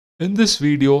In this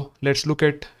video, let's look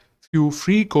at few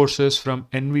free courses from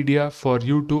NVIDIA for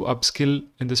you to upskill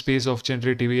in the space of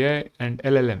generative AI and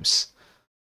LLMs.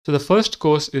 So the first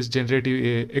course is Generative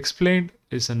AI Explained.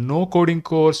 It's a no coding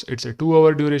course. It's a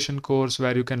 2-hour duration course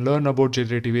where you can learn about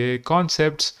generative AI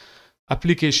concepts,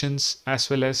 applications, as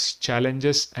well as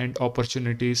challenges and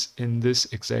opportunities in this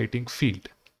exciting field.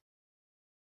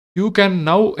 You can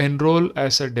now enroll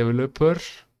as a developer.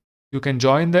 You can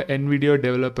join the NVIDIA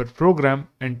developer program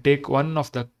and take one of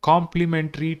the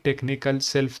complimentary technical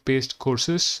self-paced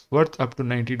courses worth up to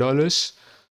 $90.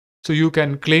 So you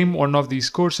can claim one of these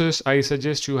courses. I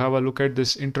suggest you have a look at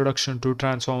this Introduction to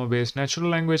Transformer-Based Natural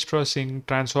Language Processing.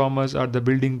 Transformers are the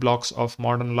building blocks of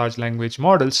modern large language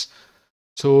models.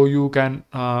 So you can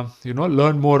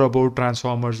learn more about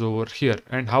transformers over here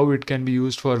and how it can be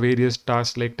used for various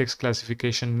tasks like text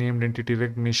classification, named entity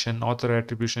recognition, author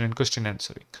attribution, and question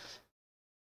answering.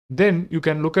 Then you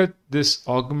can look at this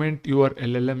Augment Your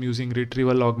LLM using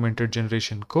Retrieval Augmented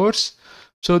Generation course.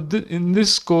 So in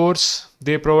this course,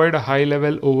 they provide a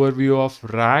high-level overview of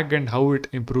RAG and how it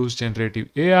improves generative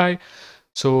AI.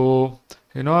 So,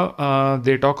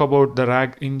 they talk about the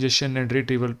RAG ingestion and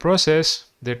retrieval process.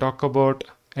 They talk about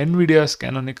NVIDIA's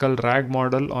canonical RAG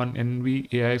model on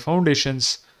NVIDIA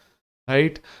foundations,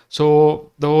 right?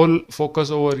 So the whole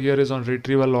focus over here is on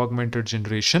retrieval augmented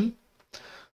generation.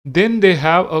 Then they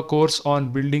have a course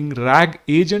on building RAG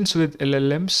agents with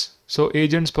LLMs. So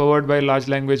agents powered by large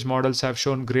language models have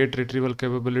shown great retrieval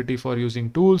capability for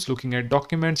using tools, looking at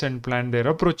documents and plan their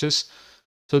approaches.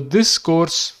 So this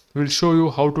course will show you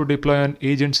how to deploy an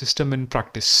agent system in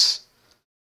practice.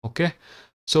 Okay.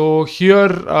 So here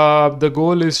the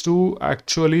goal is to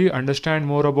actually understand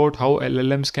more about how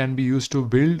LLMs can be used to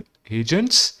build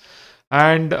agents.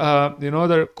 And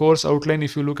the course outline,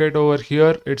 if you look at over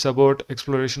here, it's about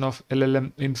exploration of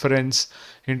LLM inference,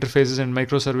 interfaces and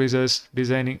microservices,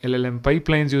 designing LLM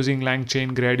pipelines using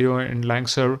LangChain, Gradio and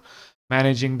LangServe,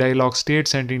 managing dialog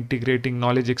states and integrating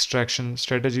knowledge extraction,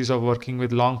 strategies of working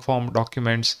with long form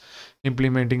documents,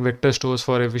 implementing vector stores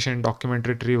for efficient document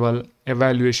retrieval,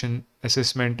 evaluation,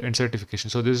 assessment and certification.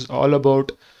 So this is all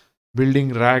about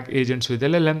building RAG agents with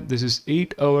LLM. This is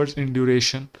 8 hours in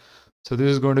duration. So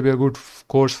this is going to be a good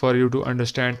course for you to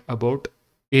understand about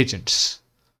agents.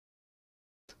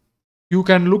 You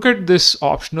can look at this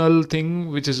optional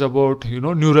thing, which is about,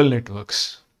 neural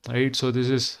networks, right? So this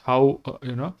is how,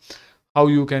 how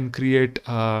you can create,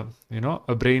 a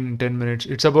brain in 10 minutes.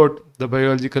 It's about the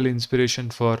biological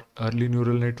inspiration for early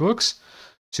neural networks.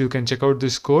 So you can check out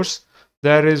this course.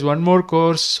 There is one more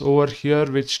course over here,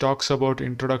 which talks about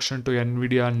Introduction to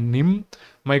NVIDIA NIM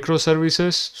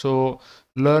microservices. So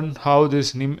learn how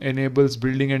this NIM enables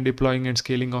building and deploying and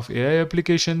scaling of AI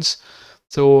applications.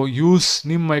 So use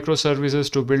NIM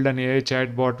microservices to build an AI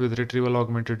chatbot with retrieval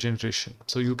augmented generation.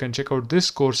 So you can check out this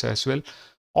course as well.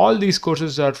 All these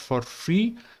courses are for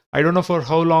free. I don't know for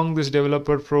how long this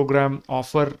developer program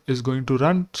offer is going to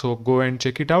run. So go and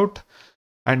check it out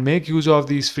and make use of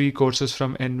these free courses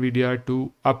from NVIDIA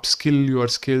to upskill your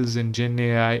skills in Gen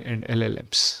AI and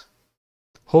LLMs.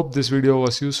 Hope this video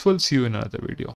was useful. See you in another video.